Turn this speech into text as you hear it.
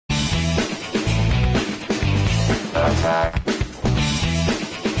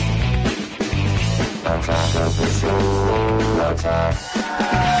Attack of the show. Attack.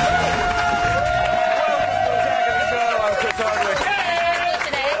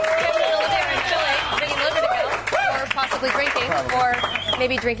 Drinking, or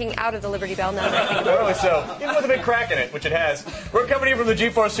maybe drinking out of the Liberty Bell now that I think about it. Probably so. Even with a big crack in it, which it has. We're coming here from the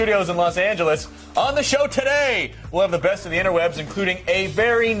G4 studios in Los Angeles. On the show today, we'll have the best of the interwebs, including a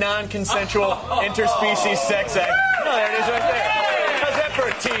very non-consensual interspecies sex act. No, there it is right there. How's that for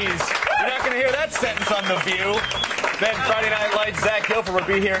a tease? You're not going to hear that sentence on The View. Then Friday Night Lights, Zach Hilfer will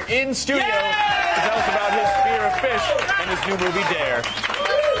be here in studio to tell us about his fear of fish and his new movie, Dare.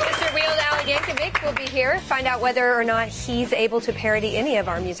 Mr. Weird Al Yankovic will be here, find out whether or not he's able to parody any of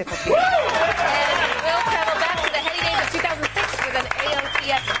our musical themes. And we'll travel back to the heady days of 2006 with an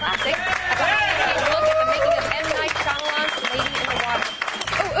ALCS classic. We'll look at the making of M. Night Shyamalan's Lady in the Water.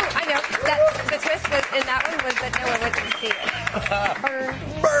 Oh, I know. The twist was in that one was that no one went to see it.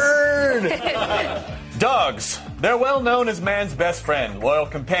 Burn! Dogs. They're well known as man's best friend, loyal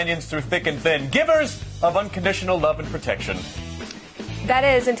companions through thick and thin, givers of unconditional love and protection. That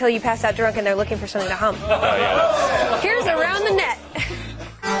is until you pass out drunk and they're looking for something to hump. Here's Around the Net.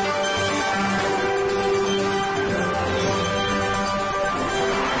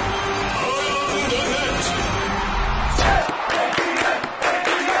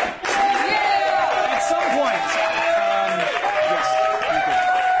 At some point,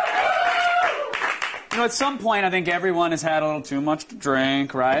 at some point, I think everyone has had a little too much to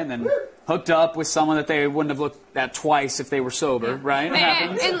drink, right? And then hooked up with someone that they wouldn't have looked at twice if they were sober, right?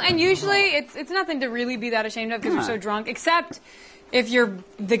 And usually it's nothing to really be that ashamed of because you're so drunk, except if you're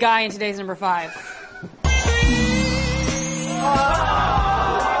the guy in today's number 5.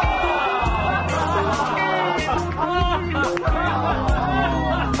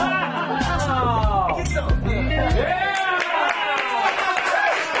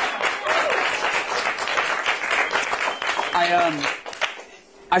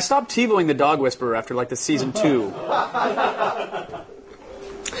 I stopped TiVoing The Dog Whisperer after like the season 2.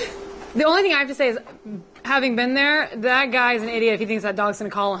 The only thing I have to say is, having been there, that guy is an idiot if he thinks that dog's going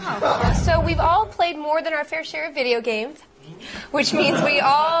to call him. So we've all played more than our fair share of video games, which means we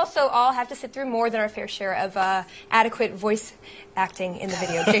also all have to sit through more than our fair share of adequate voice acting in the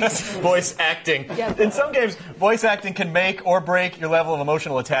video games. Voice acting. Yes. In some games, voice acting can make or break your level of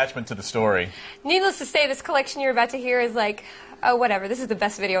emotional attachment to the story. Needless to say, this collection you're about to hear is like, oh, whatever. This is the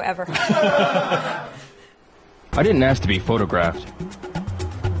best video ever. I didn't ask to be photographed.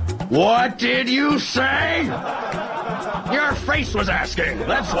 What did you say? Your face was asking.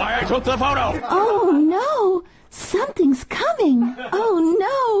 That's why I took the photo. Oh, no. Something's coming. Oh,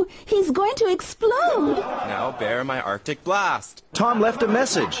 no. He's going to explode. Now bear my Arctic blast. Tom left a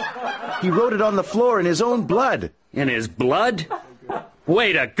message. He wrote it on the floor in his own blood. In his blood?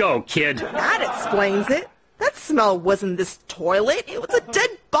 Way to go, kid. That explains it. That smell wasn't this toilet. It was a dead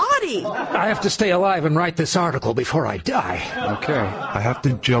body. I have to stay alive and write this article before I die. Okay, I have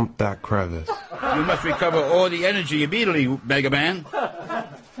to jump that crevice. You must recover all the energy immediately, Mega Man.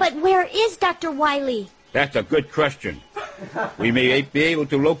 But where is Dr. Wily? That's a good question. We may be able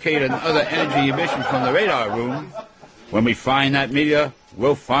to locate another energy emission from the radar room. When we find that meteor,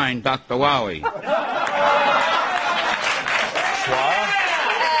 we'll find Dr. Wily.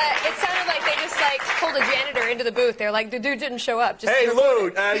 Pulled a janitor into the booth. They're like, the dude didn't show up. Just hey,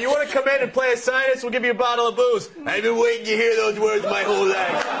 Lou, you want to come in and play a scientist? We'll give you a bottle of booze. I've been waiting to hear those words my whole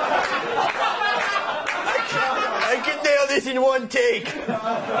life. I can nail this in one take.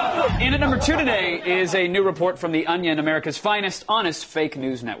 In at number 2 today is a new report from The Onion, America's finest, honest fake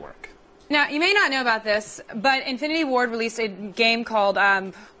news network. Now, you may not know about this, but Infinity Ward released a game called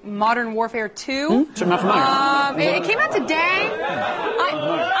Modern Warfare 2. I'm not familiar. It came out today. I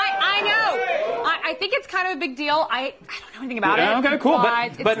know. I think it's kind of a big deal. I don't know anything about it. Okay, cool.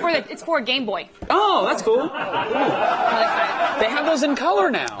 But it's for a Game Boy. Oh, that's cool. They have those in color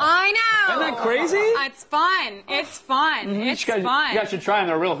now. I know. Isn't that crazy? It's fun. It's fun. It's fun. You guys should try them.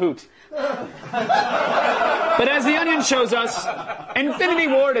 They're a real hoot. But as The Onion shows us, Infinity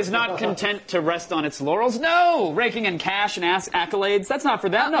Ward is not content to rest on its laurels. No! Raking in cash and accolades. That's not for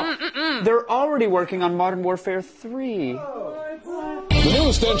them. No. They're already working on Modern Warfare 3. The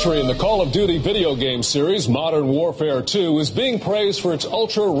newest entry in the Call of Duty video game series, Modern Warfare 2, is being praised for its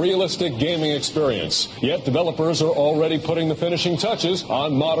ultra-realistic gaming experience. Yet developers are already putting the finishing touches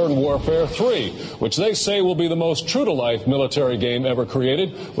on Modern Warfare 3, which they say will be the most true-to-life military game ever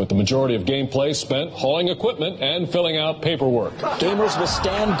created, with the majority of gameplay spent hauling equipment and filling out paperwork. Gamers will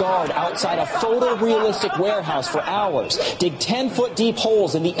stand guard outside a photorealistic warehouse for hours, dig 10-foot deep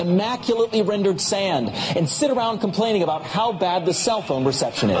holes in the immaculately rendered sand, and sit around complaining about how bad the cell phone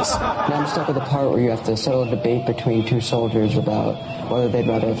reception is. Now I'm stuck at the part where you have to settle a debate between two soldiers about whether they'd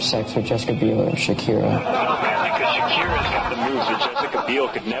rather have sex with Jessica Biel or Shakira. Because Shakira's got the moves that Jessica Biel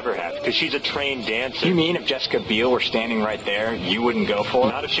could never have, because she's a trained dancer. You mean if Jessica Biel were standing right there, you wouldn't go for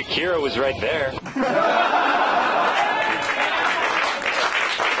it? Not if Shakira was right there.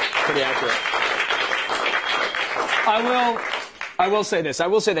 Pretty accurate. I will say this. I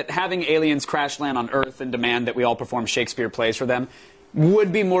will say that having aliens crash land on Earth and demand that we all perform Shakespeare plays for them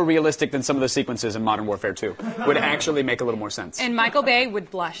would be more realistic than some of the sequences in Modern Warfare 2. Would actually make a little more sense. And Michael Bay would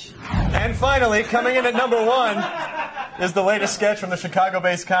blush. And finally, coming in at number 1 is the latest sketch from the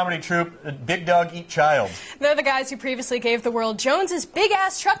Chicago-based comedy troupe Big Dog Eat Child. They're the guys who previously gave the world Jones's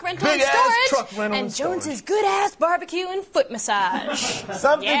big-ass truck rental and storage and Jones's good-ass barbecue and foot massage.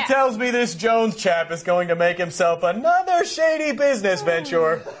 Something tells me this Jones chap is going to make himself another shady business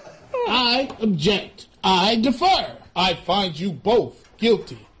venture. I object. I defer. I find you both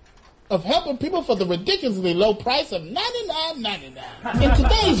guilty of helping people for the ridiculously low price of $99.99. In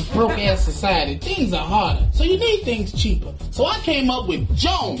today's broke-ass society, things are harder, so you need things cheaper. So I came up with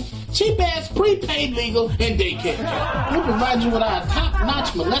Jones, cheap-ass prepaid legal and daycare. We provide you with our top-notch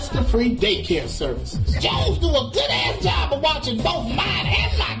molester-free daycare services. Jones do a good-ass job of watching both mine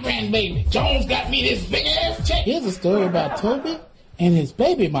and my grandbaby. Jones got me this big-ass check. Here's a story about Toby and his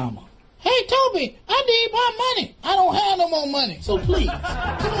baby mama. Hey, Toby, I need my money. I don't have no more money. So please,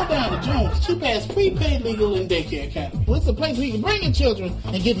 come on down to Jones, cheap-ass prepaid legal and daycare academy. Well, it's a place where you can bring your children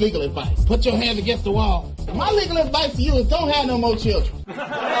and get legal advice. Put your hands against the wall. My legal advice to you is don't have no more children. Good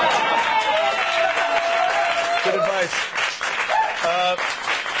advice.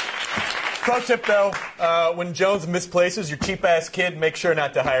 Pro tip, though, when Jones misplaces your cheap-ass kid, make sure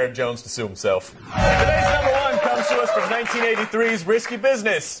not to hire Jones to sue himself. Today's number 1 comes to us from 1983's Risky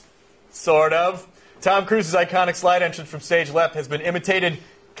Business. Sort of. Tom Cruise's iconic slide entrance from stage left has been imitated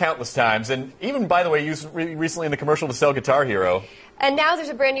countless times, and even, by the way, used recently in the commercial to sell Guitar Hero. And now there's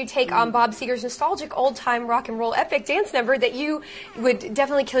a brand new take on Bob Seger's nostalgic old-time rock and roll epic dance number that you would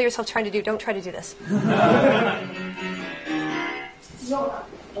definitely kill yourself trying to do. Don't try to do this.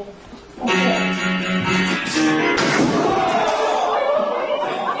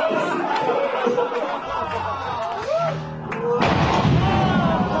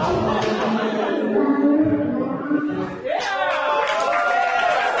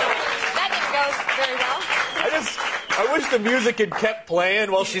 I wish the music had kept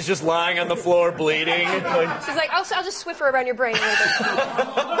playing while she's just lying on the floor bleeding. She's like, I'll just Swiffer around your brain a little bit.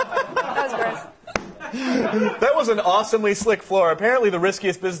 That was gross. That was an awesomely slick floor. Apparently the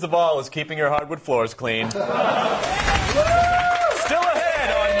riskiest business of all is keeping your hardwood floors clean. Still ahead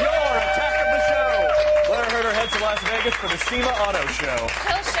on your Attack of the Show. Blair Herter heads to Las Vegas for the SEMA Auto Show.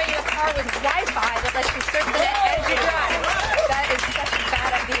 He'll show you a car with Wi-Fi that lets you surf the net as you drive. That is such a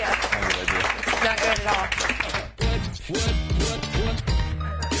bad idea. It's not good at all.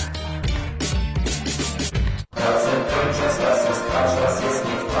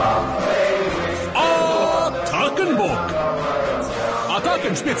 Attackenbock!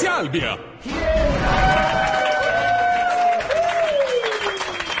 Attacken Spezialbier!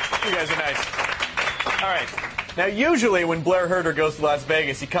 You guys are nice. All right. Now, usually when Blair Herter goes to Las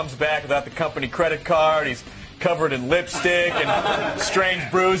Vegas, he comes back without the company credit card. He's covered in lipstick and strange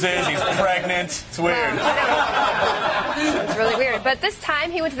bruises. He's pregnant. It's weird. It's really weird. But this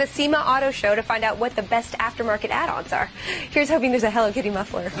time, he went to the SEMA Auto Show to find out what the best aftermarket add-ons are. Here's hoping there's a Hello Kitty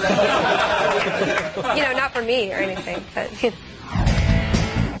muffler. You know, not for me or anything, but...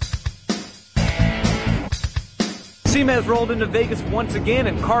 SEMA has rolled into Vegas once again,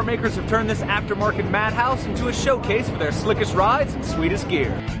 and car makers have turned this aftermarket madhouse into a showcase for their slickest rides and sweetest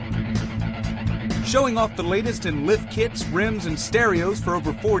gear. Showing off the latest in lift kits, rims, and stereos for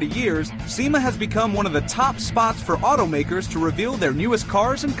over 40 years, SEMA has become one of the top spots for automakers to reveal their newest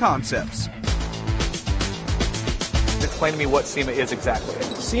cars and concepts. Explain to me what SEMA is exactly.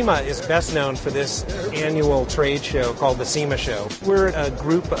 SEMA is best known for this annual trade show called the SEMA Show. We're a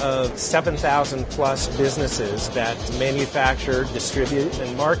group of 7,000 plus businesses that manufacture, distribute,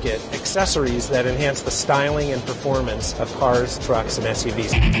 and market accessories that enhance the styling and performance of cars, trucks, and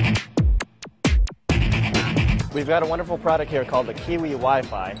SUVs. We've got a wonderful product here called the Kiwi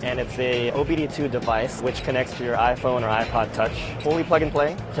Wi-Fi, and it's a OBD2 device which connects to your iPhone or iPod Touch. Fully plug and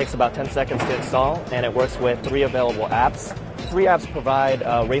play, takes about 10 seconds to install, and it works with 3 available apps. 3 apps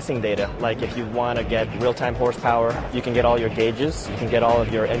provide racing data, like if you want to get real-time horsepower, you can get all your gauges, you can get all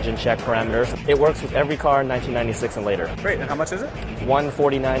of your engine check parameters. It works with every car in 1996 and later. Great, and how much is it?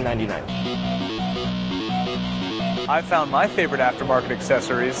 $149.99. I found my favorite aftermarket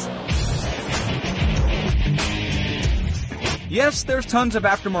accessories. Yes, there's tons of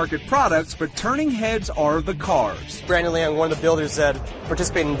aftermarket products, but turning heads are the cars. Brandon Leung, one of the builders that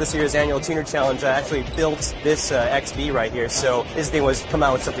participated in this year's annual Tuner Challenge, actually built this XB right here. So his thing was come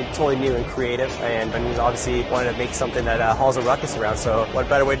out with something totally new and creative, and he obviously wanted to make something that hauls a ruckus around. So what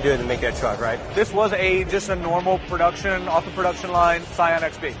better way to do it than make that truck, right? This was just a normal production, off the production line, Scion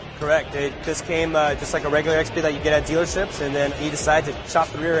XB. Correct. This came just like a regular XB that you get at dealerships, and then he decided to chop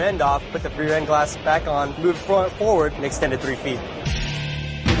the rear end off, put the rear end glass back on, move forward, and extend it 3 feet.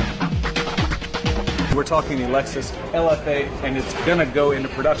 We're talking the Lexus LFA, and it's going to go into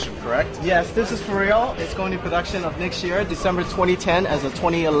production, correct? Yes, this is for real. It's going to production of next year, December 2010, as a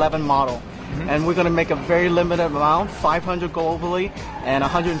 2011 model. And we're going to make a very limited amount, 500 globally and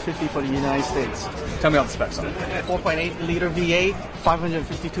 150 for the United States. Tell me all the specs on it. 4.8 liter V8,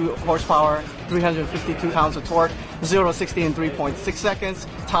 552 horsepower, 352 pounds of torque, 0 to 60 in 3.6 seconds,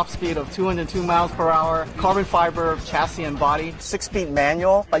 top speed of 202 miles per hour, carbon fiber chassis and body, 6-speed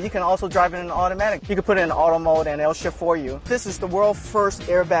manual, but you can also drive it in automatic. You can put it in auto mode and it'll shift for you. This is the world's first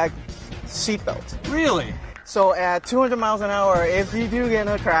airbag seatbelt. Really? So at 200 miles an hour, if you do get in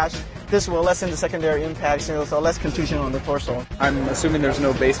a crash, this will lessen the secondary impact, so less contusion on the torso. I'm assuming there's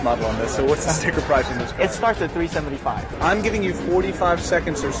no base model on this, so what's the sticker price on this car? It starts at $375. I'm giving you 45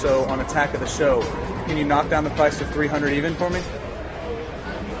 seconds or so on Attack of the Show. Can you knock down the price to $300 even for me?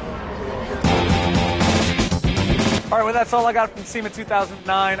 All right, well, that's all I got from SEMA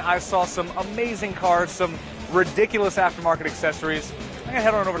 2009. I saw some amazing cars, some ridiculous aftermarket accessories. I'm going to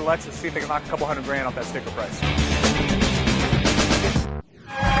head on over to Lexus, see if they can knock a couple $100 off that sticker price.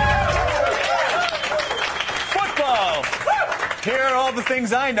 Here are all the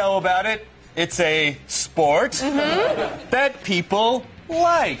things I know about it. It's a sport that people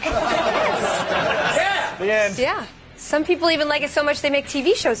like. Yeah. The end. Yeah. Some people even like it so much they make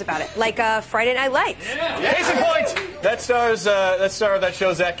TV shows about it, like Friday Night Lights. Case in point, that star of that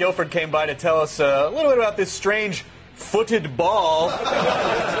show, Zach Gilford, came by to tell us a little bit about this strange footed ball,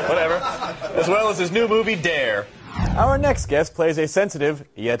 whatever, as well as his new movie, Dare. Our next guest plays a sensitive,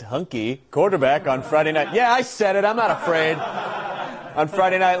 yet hunky, quarterback on Friday night. Yeah, I said it. I'm not afraid. On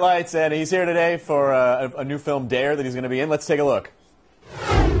Friday Night Lights, and he's here today for a new film, Dare, that he's going to be in. Let's take a look.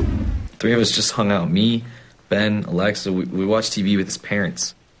 3 of us just hung out. Me, Ben, Alexa. We watched TV with his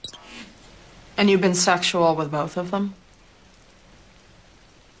parents. And you've been sexual with both of them?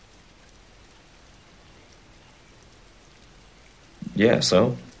 Yeah,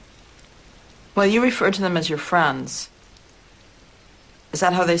 so? Well, you refer to them as your friends. Is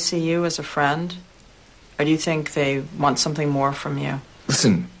that how they see you, as a friend? Or do you think they want something more from you?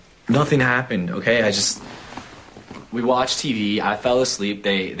 Listen, nothing happened, okay? We watched TV, I fell asleep,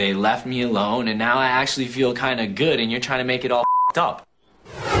 they left me alone, and now I actually feel kind of good, and you're trying to make it all f***ed up.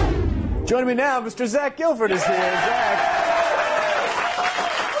 Joining me now, Mr. Zach Gilford is here. Zach.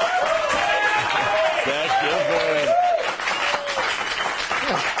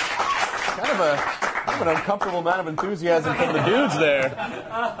 Kind of an uncomfortable amount of enthusiasm from the dudes there.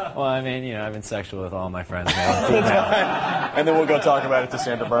 Well, I mean, you know, I've been sexual with all my friends. And then we'll go talk about it to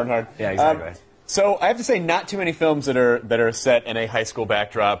Sandra Bernhard. Yeah, exactly. So I have to say, not too many films that are set in a high school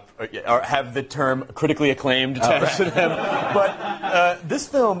backdrop have the term critically acclaimed attached to them. But this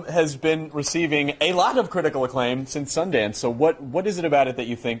film has been receiving a lot of critical acclaim since Sundance. So what is it about it that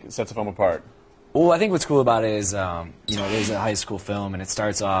you think sets the film apart? Well, I think what's cool about it is, you know, it is a high school film, and it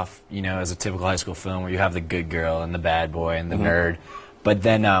starts off, you know, as a typical high school film where you have the good girl and the bad boy and the nerd. But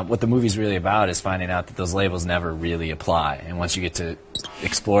then what the movie's really about is finding out that those labels never really apply. And once you get to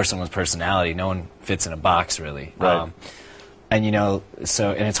explore someone's personality, no one fits in a box, really. Right. And, you know,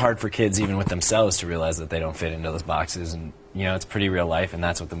 and it's hard for kids even with themselves to realize that they don't fit into those boxes. And, you know, it's pretty real life, and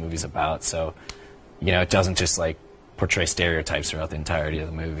that's what the movie's about. So, you know, it doesn't just, like, portray stereotypes throughout the entirety of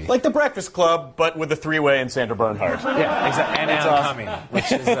the movie. Like The Breakfast Club, but with a three-way and Sandra Bernhard. Yeah, exactly. And Alan Cumming,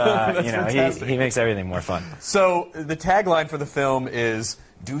 which is, you know, he makes everything more fun. So the tagline for the film is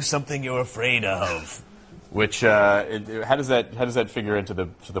 "Do something you're afraid of," which how does that figure into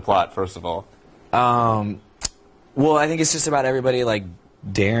the plot? First of all, well, I think it's just about everybody like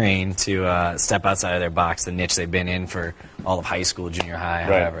daring to step outside of their box, the niche they've been in for all of high school, junior high,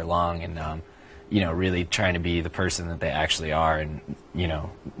 however long, and really trying to be the person that they actually are, and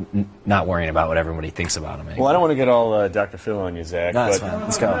not worrying about what everybody thinks about them. Well, I don't want to get all Dr. Phil on you, Zach. No, that's fine.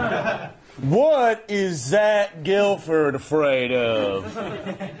 Let's go. What is Zach Gilford afraid of?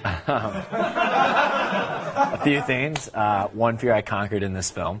 A few things. One fear I conquered in this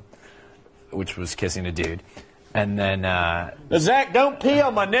film, which was kissing a dude. And then... Zach, don't pee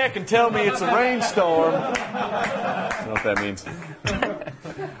on my neck and tell me it's a rainstorm. I don't know what that means.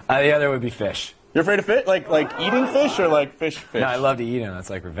 The other would be fish. You're afraid of fish? Like eating fish or like fish? No, I love to eat them. That's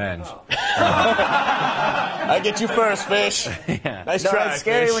like revenge. I get you first, fish. Yeah. Nice No, try, it's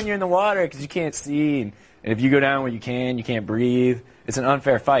scary fish. when you're in the water because you can't see. And if you go down where you can't breathe. It's an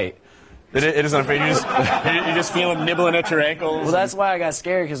unfair fight. It is unfair. You just feel them nibbling at your ankles. Well, that's why I got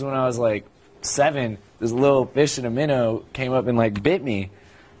scared, because when I was like 7, this little fish in a minnow came up and like bit me.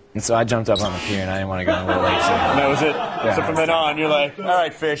 And so I jumped up on the pier, and I didn't want to go in the little lake. So that was it. Yeah, so from then on, you're like, all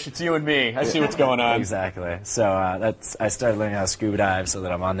right, fish, it's you and me. I see what's going on. Exactly. So I started learning how to scuba dive so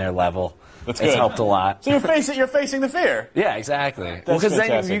that I'm on their level. That's It's good. helped a lot. So you're facing the fear. Yeah, exactly. That's Well, because then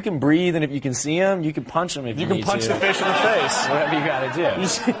fantastic. if you can breathe, and if you can see them, you can punch them if you You can need punch to. the fish in the face. Whatever you got to do.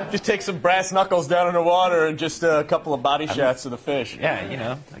 You just take some brass knuckles down in the water and just a couple of body shots to the fish.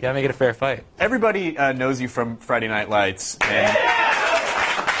 Yeah, I got to make it a fair fight. Everybody knows you from Friday Night Lights. And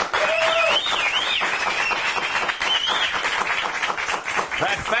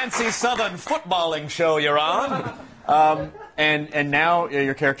that fancy Southern footballing show you're on. And now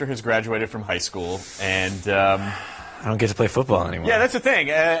your character has graduated from high school, and I don't get to play football anymore. yeah, that's the thing.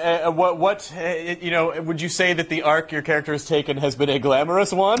 Would you say that the arc your character has taken has been a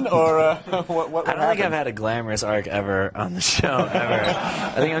glamorous one, or what I don't think I've had a glamorous arc ever on the show, ever.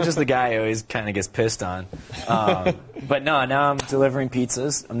 I think I'm just the guy who always kind of gets pissed on. But no, now I'm delivering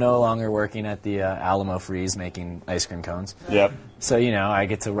pizzas. I'm no longer working at the Alamo Freeze making ice cream cones. Yep. So, I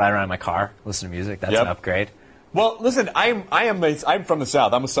get to ride around in my car, listen to music. That's an upgrade. Well, listen, I'm from the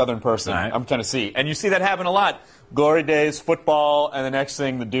South. I'm a Southern person. Right. I'm Tennessee, and you see that happen a lot. Glory days, football, and the next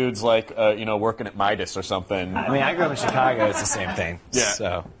thing, the dude's like, working at Midas or something. I mean, I grew up in Chicago. It's the same thing.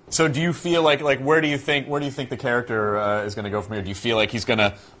 Yeah. So do you feel like where do you think the character is going to go from here? Do you feel like he's going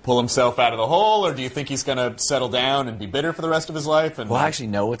to pull himself out of the hole, or do you think he's going to settle down and be bitter for the rest of his life? And Well, I actually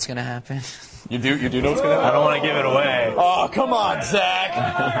know what's going to happen. You do know what's going to happen? I don't want to give it away. Oh, come on,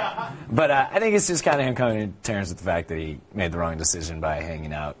 Zach. But I think it's just kind of him coming to terms with the fact that he made the wrong decision by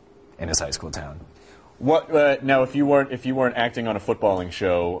hanging out in his high school town. What now? If you weren't acting on a footballing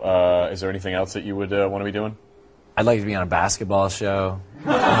show, is there anything else that you would want to be doing? I'd like to be on a basketball show.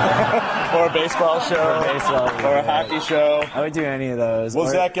 Or a baseball show. Or a hockey show. I would do any of those. Well,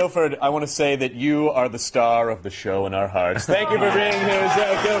 Zach Gilford, I want to say that you are the star of the show in our hearts. Thank you for being here,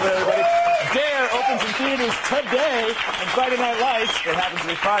 Zach Gilford, everybody. Dare opens in theaters today on Friday Night Lights. It happens to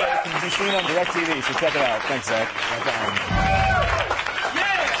be Friday. It can be seen on DirecTV, so check it out. Thanks, Zach.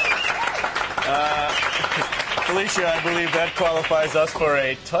 Felicia, I believe that qualifies us for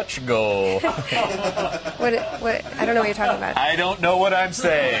a touch goal. What? I don't know what you're talking about. I don't know what I'm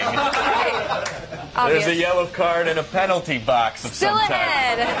saying. Obvious. There's a yellow card and a penalty box of Still some type.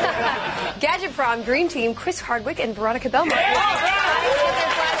 ahead. Gadget Prom Dream Team, Chris Hardwick and Veronica Belmont.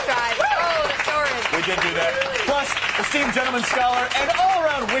 Flash drive. Oh, the storage. We did do that. Plus, esteemed gentleman scholar and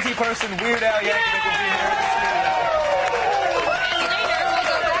all-around witty person, Weird Al Yankovic will be here in the studio. Later,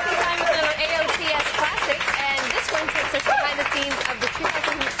 we'll go back in time with another AOTS classic, and this one takes us behind the scenes of the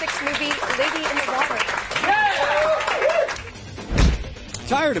 2006 movie Lady in the Water.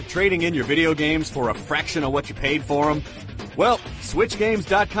 Tired of trading in your video games for a fraction of what you paid for them? Well,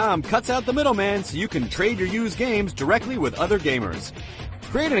 SwitchGames.com cuts out the middleman so you can trade your used games directly with other gamers.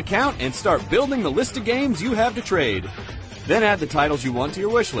 Create an account and start building the list of games you have to trade. Then add the titles you want to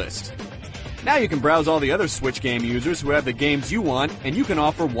your wish list. Now you can browse all the other Switch game users who have the games you want, and you can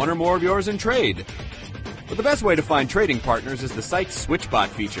offer one or more of yours in trade. But the best way to find trading partners is the site's SwitchBot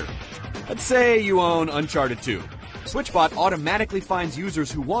feature. Let's say you own Uncharted 2. SwitchBot automatically finds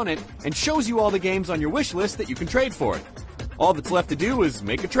users who want it and shows you all the games on your wish list that you can trade for it. All that's left to do is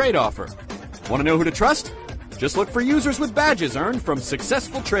make a trade offer. Want to know who to trust? Just look for users with badges earned from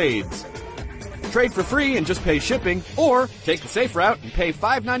successful trades. Trade for free and just pay shipping, or take the safe route and pay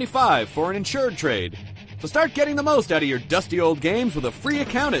 $5.95 for an insured trade. So start getting the most out of your dusty old games with a free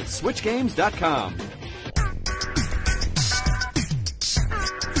account at SwitchGames.com.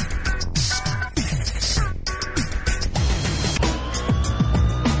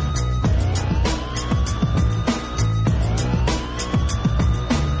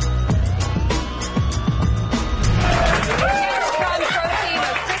 From Pro Team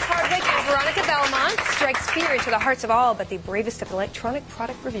of Chris Hardwick and Veronica Belmont strikes fear into the hearts experts of all, but the bravest of electronic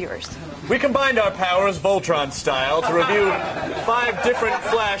product reviewers. We combined our powers Voltron style to review 5 different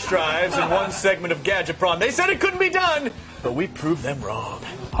flash drives in one segment of Gadgetron. They said it couldn't be done, but we proved them wrong.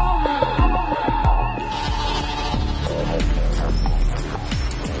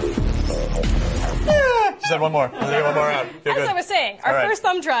 Just had one more. We'll get one more out. Feel As good. I was saying, All our right. first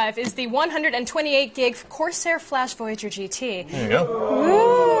thumb drive is the 128 gig Corsair Flash Voyager GT. There you go.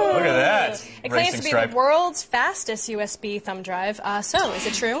 Ooh. Look at that. It claims Racing to be stripe. the world's fastest USB thumb drive. So, is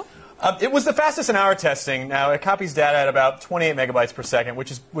it true? It was the fastest in our testing. Now, it copies data at about 28 megabytes per second,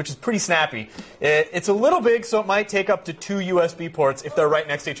 which is pretty snappy. It's a little big, so it might take up to 2 USB ports. If they're right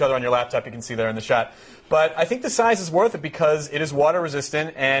next to each other on your laptop, you can see there in the shot. But I think the size is worth it because it is water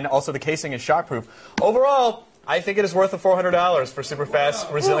resistant and also the casing is shockproof. Overall, I think it is worth the $400 for super fast,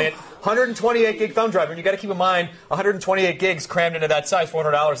 resilient, 128 gig thumb drive. And you got to keep in mind, 128 gigs crammed into that size,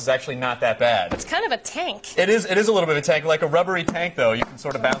 $400 is actually not that bad. It's kind of a tank. It is a little bit of a tank, like a rubbery tank, though. You can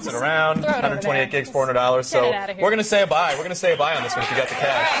sort of bounce it around. 128 gigs, $400. So it outta here. we're going to say a buy. We're going to say a buy on this one if you got the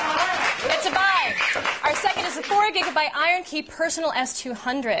cash. It's a buy. Our second is the 4 gigabyte Iron Key Personal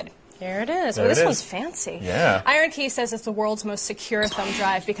S200. Here it is. There Oh, this it is. one's fancy. Yeah. Iron Key says it's the world's most secure thumb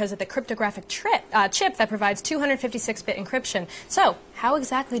drive because of the cryptographic chip that provides 256-bit encryption. So, how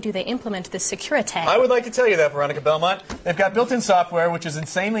exactly do they implement this security? I would like to tell you that, Veronica Belmont. They've got built-in software, which is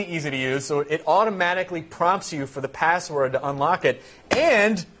insanely easy to use, so it automatically prompts you for the password to unlock it.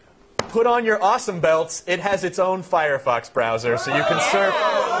 And put on your awesome belts, it has its own Firefox browser, so you can surf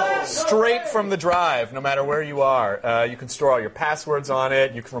straight from the drive, no matter where you are. You can store all your passwords on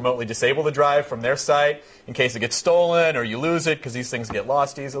it. You can remotely disable the drive from their site in case it gets stolen or you lose it, because these things get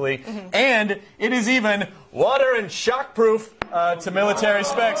lost easily. And it is even water and shockproof to military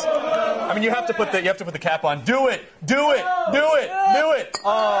specs. I mean, you have to put the cap on. Do it! Do it! Do it! Do it!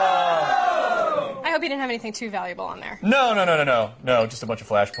 I hope you didn't have anything too valuable on there. No, just a bunch of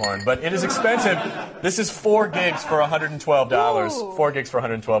flash porn. But it is expensive. This is 4 gigs for $112. Ooh. 4 gigs for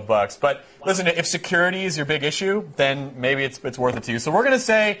 $112. But listen, if security is your big issue, then maybe it's worth it to you. So we're going to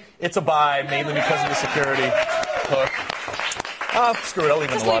say it's a buy, mainly because of the security hook. Oh, screw it, I'll leave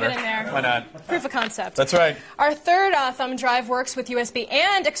it in Just the water. leave it in there. Why not? Proof of concept. That's right. Our third thumb drive works with USB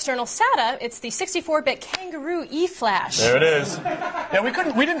and external SATA. It's the 64-bit Kangaroo eFlash. There it is. Yeah,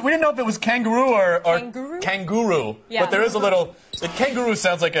 we didn't know if it was kangaroo or kangaroo. Yeah. But there is a little. Kangaroo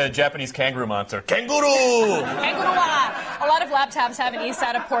sounds like a Japanese kangaroo monster. Kangaroo. Kangaroo. A lot of laptops have an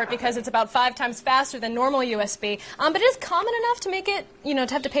eSATA port because it's about 5 times faster than normal USB. But it is common enough to make it,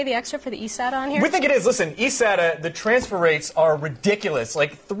 to have to pay the extra for the eSATA on here. We think it is. Listen, eSATA, the transfer rates are ridiculous,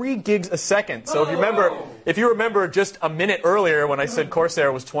 like 3 gigs a second. So if you remember just a minute earlier when I said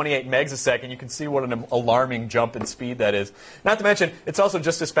Corsair was 28 megs a second, you can see what an alarming jump in speed that is. Not to mention, it's also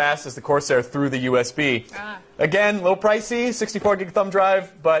just as fast as the Corsair through the USB. Again, a little pricey, 64 gig thumb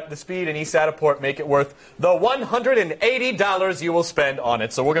drive, but the speed and eSATA port make it worth the $180 you will spend on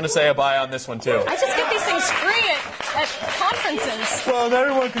it. So we're going to say a buy on this one, too. I just get these things free at conferences. Well, not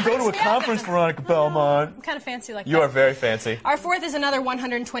everyone can go to a conference, Veronica Belmont. I'm kind of fancy like that. You are very fancy. Our fourth is another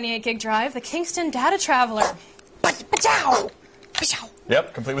 128 gig drive, the Kingston Data Traveler. Pachow! Pachow!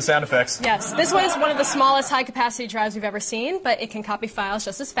 Yep, complete with sound effects. Yes, this one is one of the smallest high-capacity drives we've ever seen, but it can copy files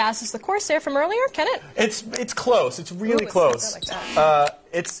just as fast as the Corsair from earlier. Can it? It's close. It's really Ooh, it close. sounds like that.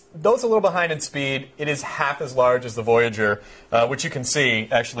 Though it's a little behind in speed, it is half as large as the Voyager, which you can see.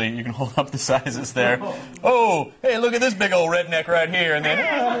 Actually, you can hold up the sizes there. Oh, hey, look at this big old redneck right here, and then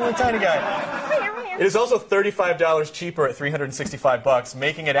a little tiny guy. It is also $35 cheaper at $365,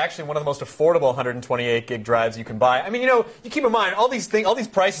 making it actually one of the most affordable 128 gig drives you can buy. I mean, you keep in mind all these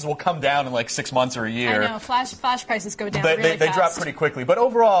prices will come down in like 6 months or a year. I know, flash prices go down They fast. drop pretty quickly. But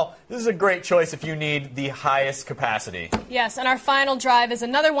overall, this is a great choice if you need the highest capacity. Yes, and our final drive is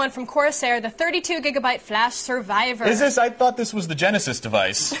another one from Corsair, the 32 gigabyte Flash Survivor. Is this? I thought this was the Genesis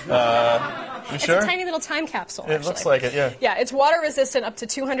device. You It's sure? a tiny little time capsule, It looks like it, yeah. Yeah, it's water resistant up to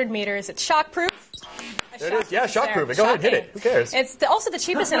 200 meters. It's shockproof. There it is. Yeah, shockproof it. Go ahead, hit it. Who cares? It's also the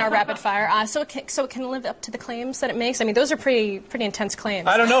cheapest in our rapid fire, so it can live up to the claims that it makes. I mean, those are pretty intense claims.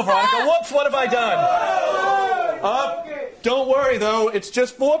 I don't know, Veronica. Whoops, what have I done? Don't worry, though. It's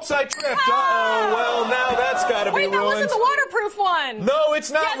just whoops, I tripped. Uh-oh, well, now that's got to be ruined. Wait, that wasn't the waterproof. waterproof one. No,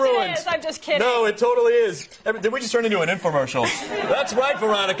 it's not yes, ruined. It is. I'm just kidding. No, it totally is. Did we just turn into an infomercial? That's right,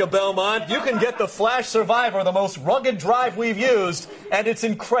 Veronica Belmont. You can get the Flash Survivor, the most rugged drive we've used, and it's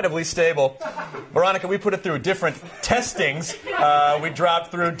incredibly stable. Veronica, we put it through different testings. We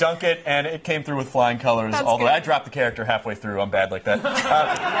dropped through Dunk It, and it came through with flying colors. That's although good. I dropped the character halfway through. I'm bad like that.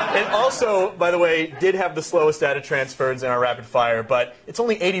 It also, by the way, did have the slowest data transfers in our rapid fire, but it's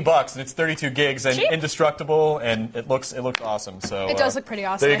only $80 and it's 32 gigs and Cheap. indestructible, and it looks awesome. So It does look pretty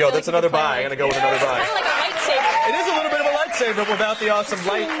awesome. There you I go. feel That's like you another could play buy. I'm like- gonna go with another buy. Kind of like a lightsaber. It is a little bit of a lightsaber, but without the awesome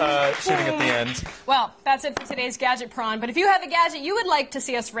light shooting at the end. Well, that's it for today's Gadget Prawn. But if you have a gadget you would like to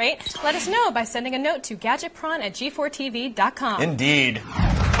see us rate, let us know by sending a note to gadgetprawn@g4tv.com. Indeed.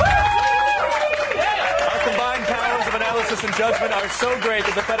 Our combined powers of analysis and judgment are so great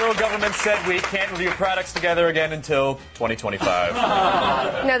that the federal government said we can't review products together again until 2025.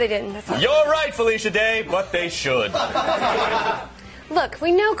 No, they didn't. That's not. You're right, Felicia Day, but they should. Look,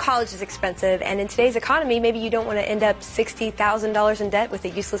 we know college is expensive, and in today's economy, maybe you don't want to end up $60,000 in debt with a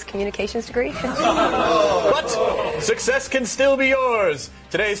useless communications degree. But success can still be yours.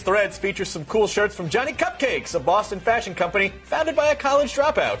 Today's Threads features some cool shirts from Johnny Cupcakes, a Boston fashion company founded by a college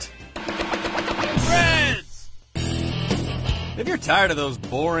dropout. Threads! If you're tired of those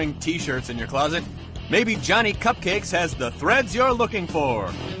boring t-shirts in your closet, maybe Johnny Cupcakes has the threads you're looking for.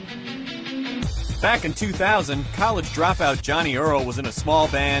 Back in 2000, college dropout Johnny Earl was in a small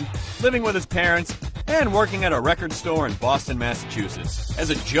band, living with his parents, and working at a record store in Boston, Massachusetts.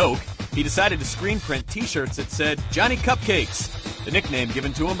 As a joke, he decided to screen print t-shirts that said Johnny Cupcakes, the nickname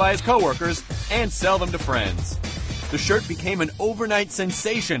given to him by his coworkers, and sell them to friends. The shirt became an overnight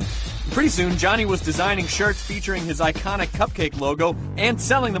sensation. Pretty soon, Johnny was designing shirts featuring his iconic cupcake logo and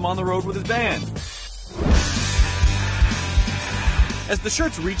selling them on the road with his band. As the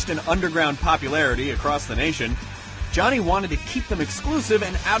shirts reached an underground popularity across the nation, Johnny wanted to keep them exclusive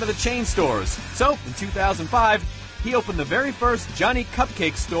and out of the chain stores. So, in 2005, he opened the very first Johnny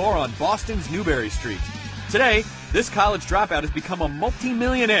Cupcake store on Boston's Newbury Street. Today, this college dropout has become a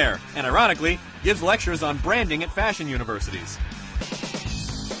multi-millionaire and, ironically, gives lectures on branding at fashion universities.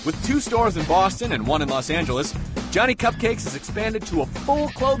 With 2 stores in Boston and 1 in Los Angeles, Johnny Cupcakes has expanded to a full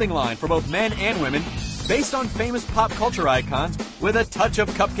clothing line for both men and women, based on famous pop culture icons with a touch of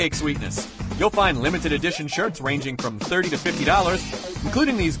cupcake sweetness. You'll find limited edition shirts ranging from $30 to $50,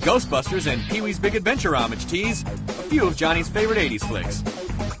 including these Ghostbusters and Pee-wee's Big Adventure homage tees, a few of Johnny's favorite 80s flicks.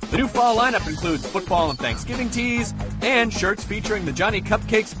 The new fall lineup includes football and Thanksgiving tees, and shirts featuring the Johnny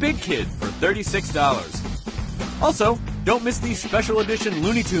Cupcakes Big Kid for $36. Also, don't miss these special edition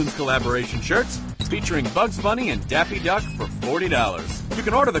Looney Tunes collaboration shirts, featuring Bugs Bunny and Daffy Duck for $40. You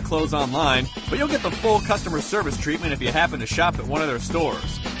can order the clothes online, but you'll get the full customer service treatment if you happen to shop at one of their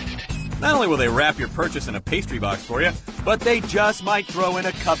stores. Not only will they wrap your purchase in a pastry box for you, but they just might throw in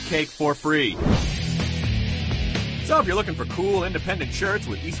a cupcake for free. So if you're looking for cool, independent shirts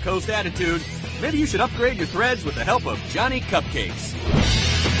with East Coast attitude, maybe you should upgrade your threads with the help of Johnny Cupcakes.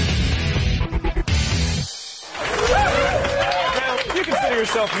 Now, if you consider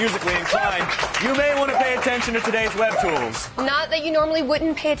yourself musically inclined, you may want to pay attention to today's web tools. Not that you normally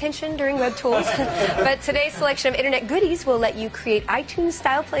wouldn't pay attention during web tools, but today's selection of internet goodies will let you create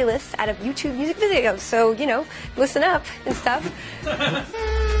iTunes-style playlists out of YouTube music videos. So, you know, listen up and stuff.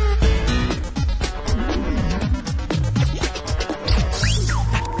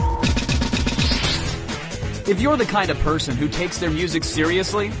 If you're the kind of person who takes their music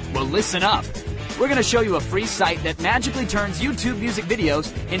seriously, well, listen up. We're going to show you a free site that magically turns YouTube music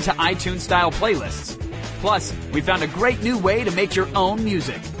videos into iTunes-style playlists. Plus, we found a great new way to make your own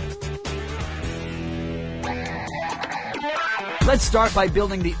music. Let's start by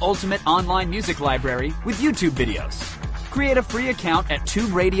building the ultimate online music library with YouTube videos. Create a free account at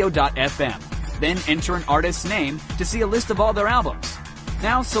tuberadio.fm. Then enter an artist's name to see a list of all their albums.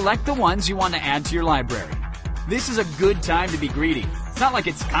 Now select the ones you want to add to your library. This is a good time to be greedy. It's not like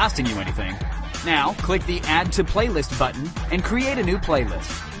it's costing you anything. Now, click the Add to Playlist button and create a new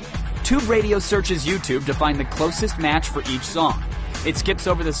playlist. Tube Radio searches YouTube to find the closest match for each song. It skips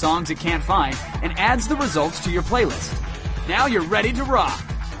over the songs it can't find and adds the results to your playlist. Now you're ready to rock!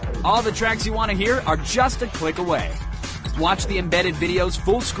 All the tracks you want to hear are just a click away. Watch the embedded videos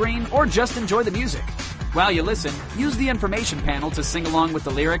full screen or just enjoy the music. While you listen, use the information panel to sing along with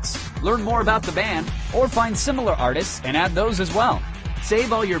the lyrics, learn more about the band, or find similar artists and add those as well.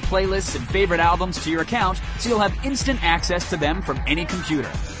 Save all your playlists and favorite albums to your account so you'll have instant access to them from any computer.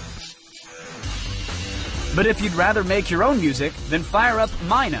 But if you'd rather make your own music, then fire up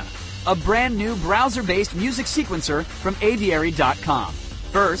Mina, a brand new browser-based music sequencer from Aviary.com.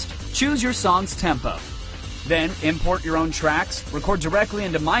 First, choose your song's tempo. Then import your own tracks, record directly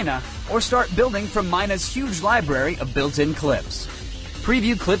into Mina, or start building from Mina's huge library of built-in clips.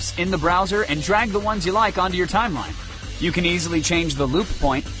 Preview clips in the browser and drag the ones you like onto your timeline. You can easily change the loop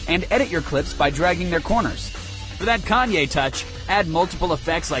point and edit your clips by dragging their corners. For that Kanye touch, add multiple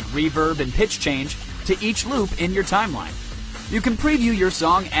effects like reverb and pitch change to each loop in your timeline. You can preview your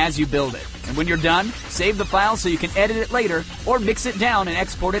song as you build it, and when you're done, save the file so you can edit it later, or mix it down and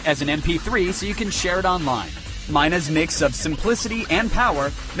export it as an MP3 so you can share it online. Mina's mix of simplicity and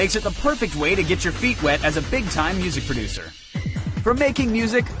power makes it the perfect way to get your feet wet as a big-time music producer. From making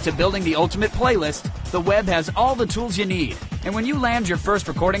music to building the ultimate playlist, the web has all the tools you need, and when you land your first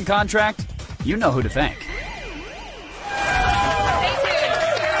recording contract, you know who to thank.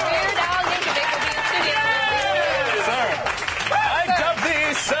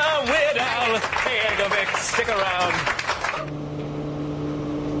 Stick around.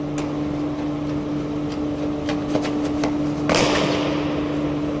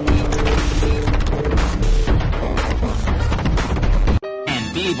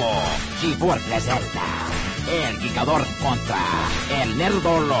 En vivo, G4 presenta El Gigador contra El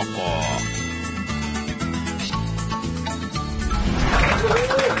Nerdo Loco.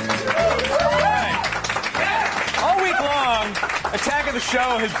 All week long, Attack of the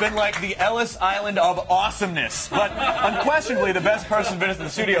Show has been like the Ellis Island of awesomeness. But unquestionably, the best person to visit the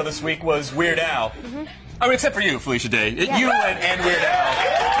studio this week was Weird Al. I mean, except for you, Felicia Day. Yeah. You and Weird Al.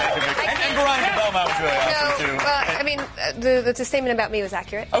 And Veronica Belmont was really awesome, too. I mean, the statement about me was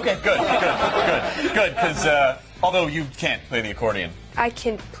accurate. Okay, good, because although you can't play the accordion. I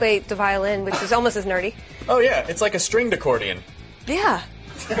can play the violin, which is almost as nerdy. Oh, yeah, it's like a stringed accordion. Yeah.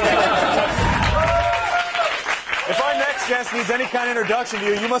 If our next guest needs any kind of introduction to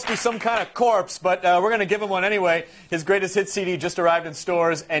you, you must be some kind of corpse, but we're going to give him one anyway. His greatest hit CD just arrived in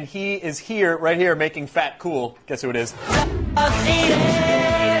stores, and he is here, right here, making Fat Cool. Guess who it is?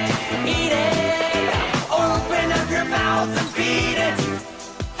 Eat it, open up your mouth and feed it.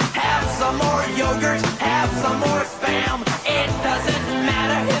 Have some more yogurt, have some more Spam. It doesn't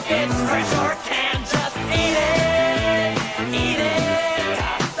matter if it's fresh or canned, just eat it,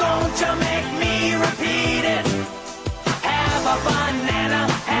 don't you make me repeat it. Have a banana,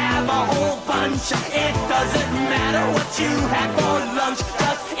 have a whole bunch. It doesn't matter what you had for lunch.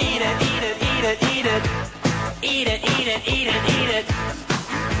 Just eat it, eat it, eat it, eat it. Eat it, eat it, eat it, eat it.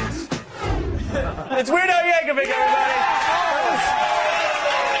 It's Weird Al Yankovic, everybody.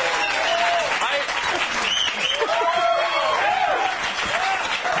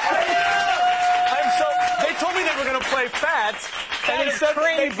 They told me they were going to play Fat, and instead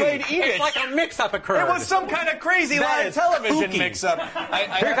they played Eat It. It's like a mix-up occurred. It was some kind of crazy live television mix-up.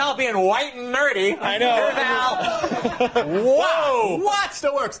 Here's Al being white and nerdy. I know. Here's Al. Whoa! What?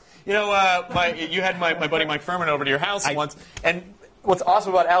 Still works. You know, you had my buddy Mike Furman over to your house once, and what's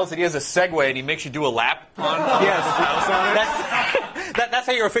awesome about Al is that he has a Segway and he makes you do a lap on Yes. his house on it. That's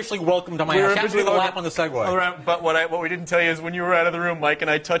how you're officially welcome to my house. You have to do the lap on the Segway. All right, but what we didn't tell you is when you were out of the room, Mike and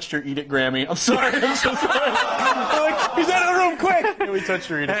I touched your Eat It Grammy. I'm sorry. I'm so sorry. We're like, he's out of the room, quick! And we touched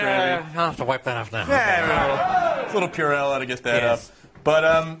your Eat It Grammy. I'll have to wipe that off now. Yeah, it's a little Purell, how to get that up. But,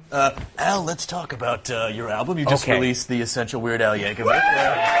 Al, let's talk about your album. You just released The Essential Weird Al Yankovic.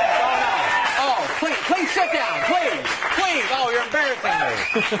 Oh, please sit down, please. Oh, you're embarrassing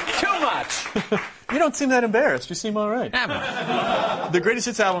me. Too much. You don't seem that embarrassed. You seem all right. The Greatest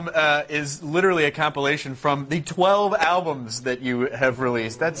Hits album is literally a compilation from the 12 albums that you have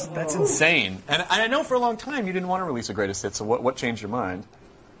released. That's insane. And I know for a long time you didn't want to release a Greatest Hits, so what changed your mind?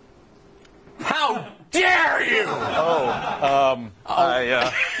 How dare you! No,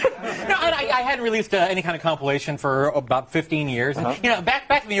 I hadn't released any kind of compilation for about 15 years. And, you know,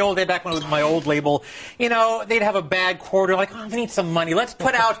 back in the old day, back when it was my old label, you know, they'd have a bad quarter, like, oh, we need some money. Let's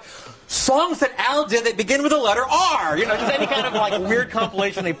put out songs that Al did that begin with the letter R. You know, just any kind of like weird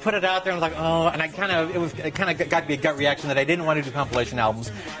compilation. They put it out there, and I was like, oh, and it kind of got to be a gut reaction that I didn't want to do compilation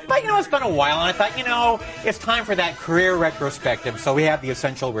albums. But you know, it's been a while, and I thought, you know, it's time for that career retrospective. So we have The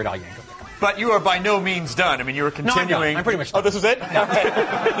Essential Weird Al Yankovic. But you are by no means done. I mean, you were continuing. No, I'm pretty much done. Oh, this is it?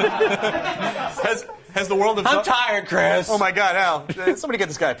 Has the world of... I'm tired, Chris. Oh, my God, Al. Somebody get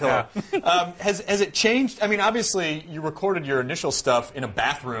this guy a pillow. Yeah. Has it changed? I mean, obviously, you recorded your initial stuff in a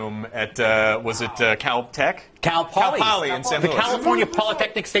bathroom at, was it Cal Tech? Cal Poly in San Luis. The California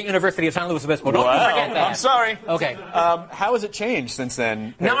Polytechnic State University of San Luis Obispo. Don't Wow. forget that. I'm sorry. Okay. How has it changed since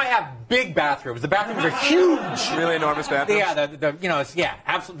then? Now I have big bathrooms. The bathrooms are huge. Really enormous bathrooms? Yeah, the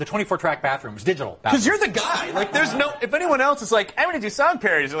absolutely, the 24-track bathrooms, digital Because bathrooms. you're the guy. Like, there's no... If anyone else is like, I'm going to do song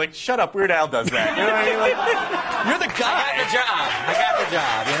parodies, they're like, shut up, Weird Al does that. You know what I mean? Like, you're the guy. I got the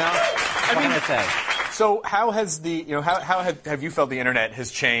job, you know? What can I say? So how has how have you felt the internet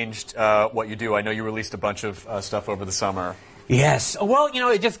has changed what you do? I know you released a bunch of stuff over the summer. Yes. Well,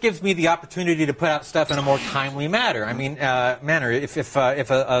 it just gives me the opportunity to put out stuff in a more timely manner. I mean, If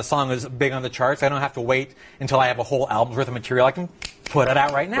a song is big on the charts, I don't have to wait until I have a whole album's worth of material. I can put it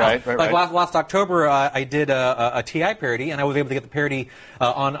out right now. Right. Last October, I did a T.I. parody, and I was able to get the parody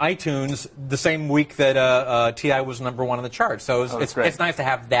on iTunes the same week that T.I. was #1 on the chart. So it's nice to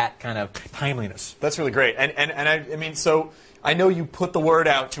have that kind of timeliness. That's really great. And I mean, so I know you put the word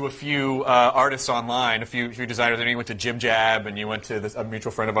out to a few artists online, a few designers. I know you went to Jim Jab, and you went to a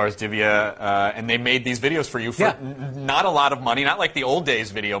mutual friend of ours, Divya, and they made these videos for you for not a lot of money, not like the old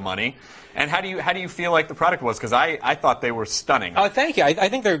days video money. And how do you feel like the product was? Because I thought they were stunning. Oh, thank you. I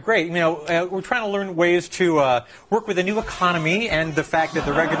think they're great. We're trying to learn ways to work with the new economy and the fact that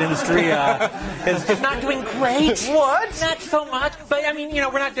the record industry is not doing great. What? Not so much. But I mean,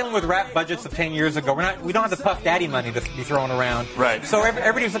 we're not dealing with rap budgets of 10 years ago. We don't have the Puff Daddy money to be thrown around. Right. So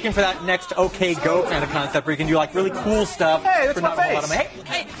everybody's looking for that next OK Go kind of concept where you can do like really cool stuff. Hey, that's for my not a face. lot of money.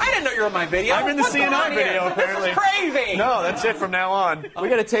 Hey, I didn't know you were in my video. I'm in the CNI video, apparently. This is crazy. No, that's it from now on. We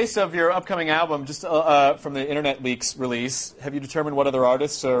got a taste of your upcoming album just from the Internet Leaks release. Have you determined what other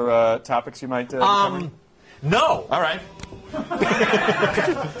artists or topics you might determine? No. All right.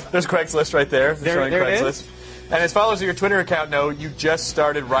 There's Craigslist right there. There it is. And as followers of your Twitter account know, you just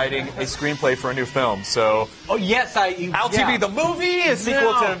started writing a screenplay for a new film. So, oh yes, LTV the movie, a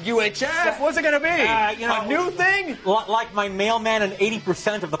sequel to UHF. What's it going to be? A new thing? Like my mailman and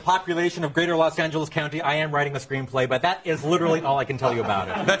 80% of the population of Greater Los Angeles County, I am writing a screenplay, but that is literally all I can tell you about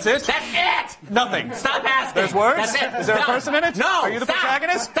it. That's it? That's it. Nothing. Stop asking. There's words. That's it. Is there a person in it? No. Are you the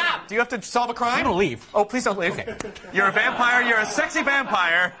protagonist? Stop. Do you have to solve a crime? I'm gonna leave. Oh, please don't leave. Okay. You're a vampire. You're a sexy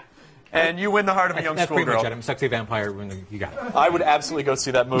vampire. And you win the heart of a young schoolgirl. That's pretty much it. I'm a sexy vampire. You got it. I would absolutely go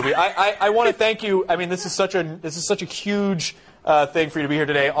see that movie. I want to thank you. I mean, this is such a huge thing for you to be here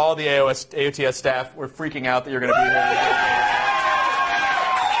today. All the AOTS staff were freaking out that you're going to be here.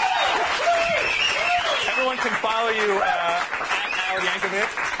 Everyone can follow you at Al Yankovic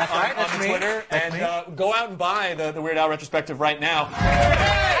on Twitter, and go out and buy the Weird Al retrospective right now.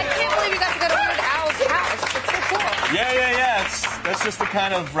 I can't believe you got to go to Weird Al's house. It's so cool. Yeah. That's just the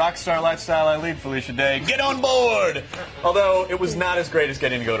kind of rock star lifestyle I lead, Felicia Day. Get on board! Although, it was not as great as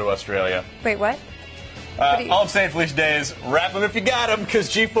getting to go to Australia. Wait, what? All I'm saying, Felicia Day, is rap them if you got them,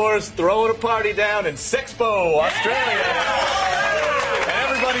 because G4's throwing a party down in Sexpo, Australia. And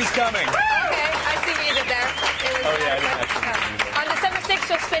everybody's coming. Okay, I see what you did there. On December 6th,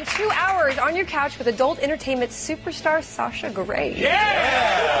 you'll spend 2 hours on your couch with adult entertainment superstar Sasha Grey.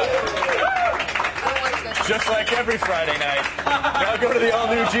 Just like every Friday night. Now go to the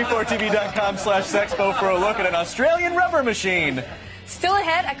all-new G4TV.com/Sexpo for a look at an Australian rubber machine. Still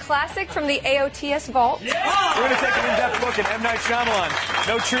ahead, a classic from the AOTS vault. We're going to take an in-depth look at M. Night Shyamalan.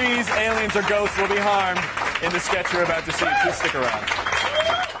 No trees, aliens, or ghosts will be harmed in the sketch you're about to see. Please stick around.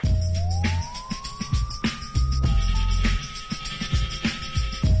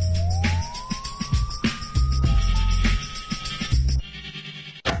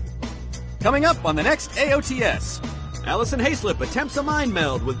 Coming up on the next AOTS, Allison Hayslip attempts a mind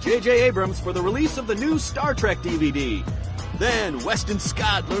meld with J.J. Abrams for the release of the new Star Trek DVD. Then Weston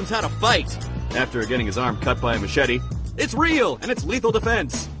Scott learns how to fight after getting his arm cut by a machete. It's real, and it's lethal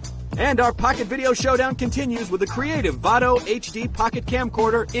defense. And our Pocket Video Showdown continues with the creative Vado HD Pocket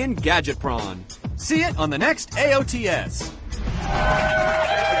Camcorder in Gadgetron. See it on the next AOTS. All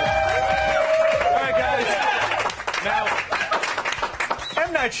right, guys. Now,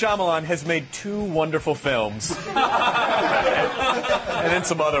 M. Night Shyamalan has made 2 wonderful films. And then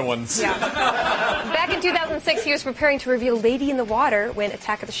some other ones. Yeah. Back in 2006, he was preparing to reveal Lady in the Water when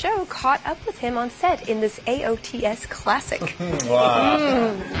Attack of the Show caught up with him on set in this AOTS classic.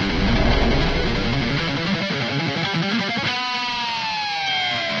 Wow.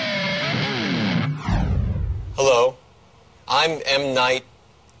 Hello, I'm M. Night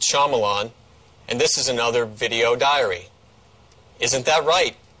Shyamalan, and this is another video diary. Isn't that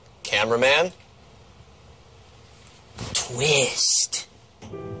right, cameraman? Twist.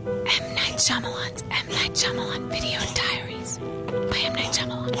 M. Night Shyamalan's M. Night Shyamalan Video Diaries by M. Night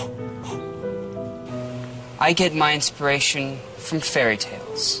Shyamalan. I get my inspiration from fairy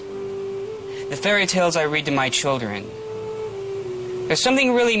tales. The fairy tales I read to my children. There's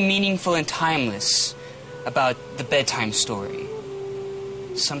something really meaningful and timeless about the bedtime story.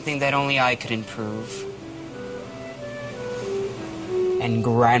 Something that only I could improve. And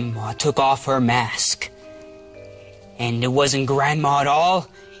Grandma took off her mask. And it wasn't Grandma at all.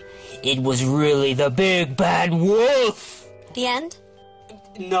 It was really the big bad wolf. The end?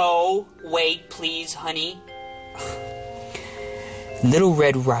 No, wait, please, honey. Little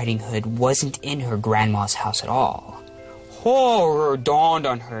Red Riding Hood wasn't in her grandma's house at all. Horror dawned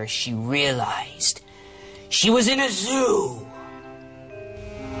on her as she realized she was in a zoo.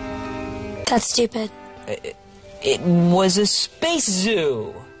 That's stupid. It was a space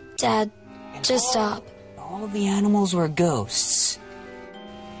zoo. Dad, just stop. All the animals were ghosts.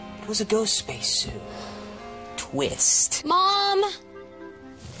 It was a ghost space zoo. Twist. Mom!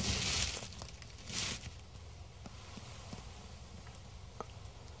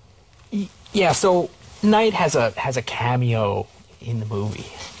 Yeah, so Knight has a cameo in the movie.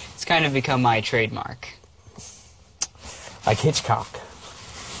 It's kind of become my trademark. Like Hitchcock.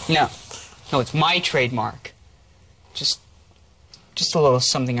 No, it's my trademark. Just a little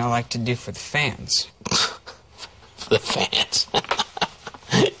something I like to do for the fans. For the fans.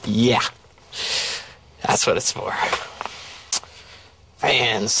 Yeah. That's what it's for.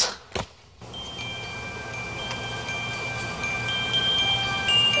 Fans.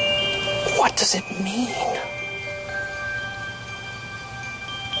 What does it mean?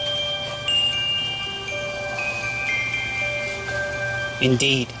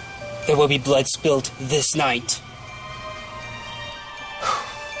 Indeed, there will be blood spilt this night.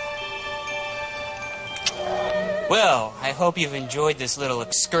 Well, I hope you've enjoyed this little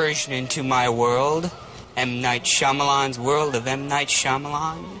excursion into my world, M. Night Shyamalan's world of M. Night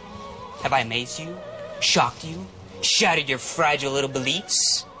Shyamalan. Have I amazed you? Shocked you? Shattered your fragile little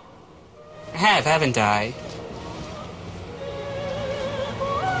beliefs? I have, haven't I?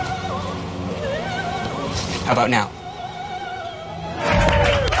 How about now?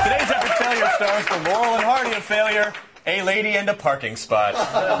 Today's epic failure stars the Laurel and Hardy of failure, a lady and a parking spot.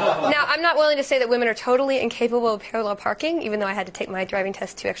 Now, I'm not willing to say that women are totally incapable of parallel parking, even though I had to take my driving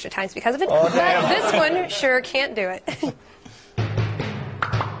test 2 extra times because of it. Oh, but damn. this one sure can't do it.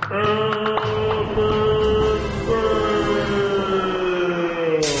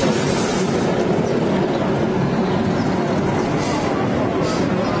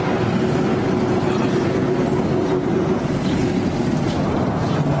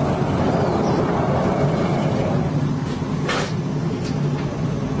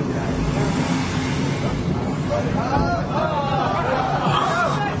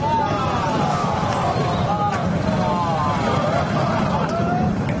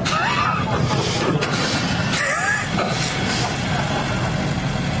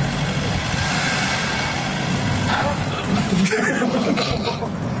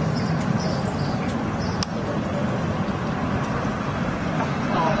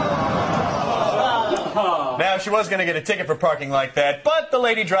 Now, she was going to get a ticket for parking like that, but the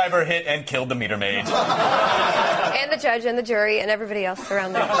lady driver hit and killed the meter maid. And the judge and the jury and everybody else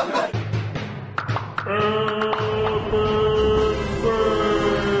around there.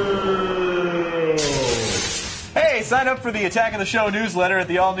 Hey, sign up for the Attack of the Show newsletter at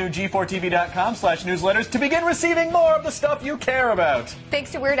the all-new G4TV.com/newsletters to begin receiving more of the stuff you care about.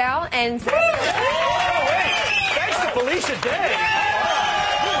 Thanks to Weird Al and... Thanks to Felicia Day.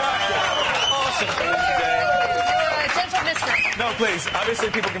 Awesome, Felicia Day. No, please. Obviously,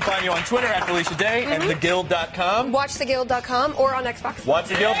 people can find you on Twitter at Felicia Day and theguild.com. WatchTheGuild.com or on Xbox.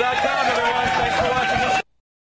 WatchTheGuild.com, everyone. Thanks for watching this.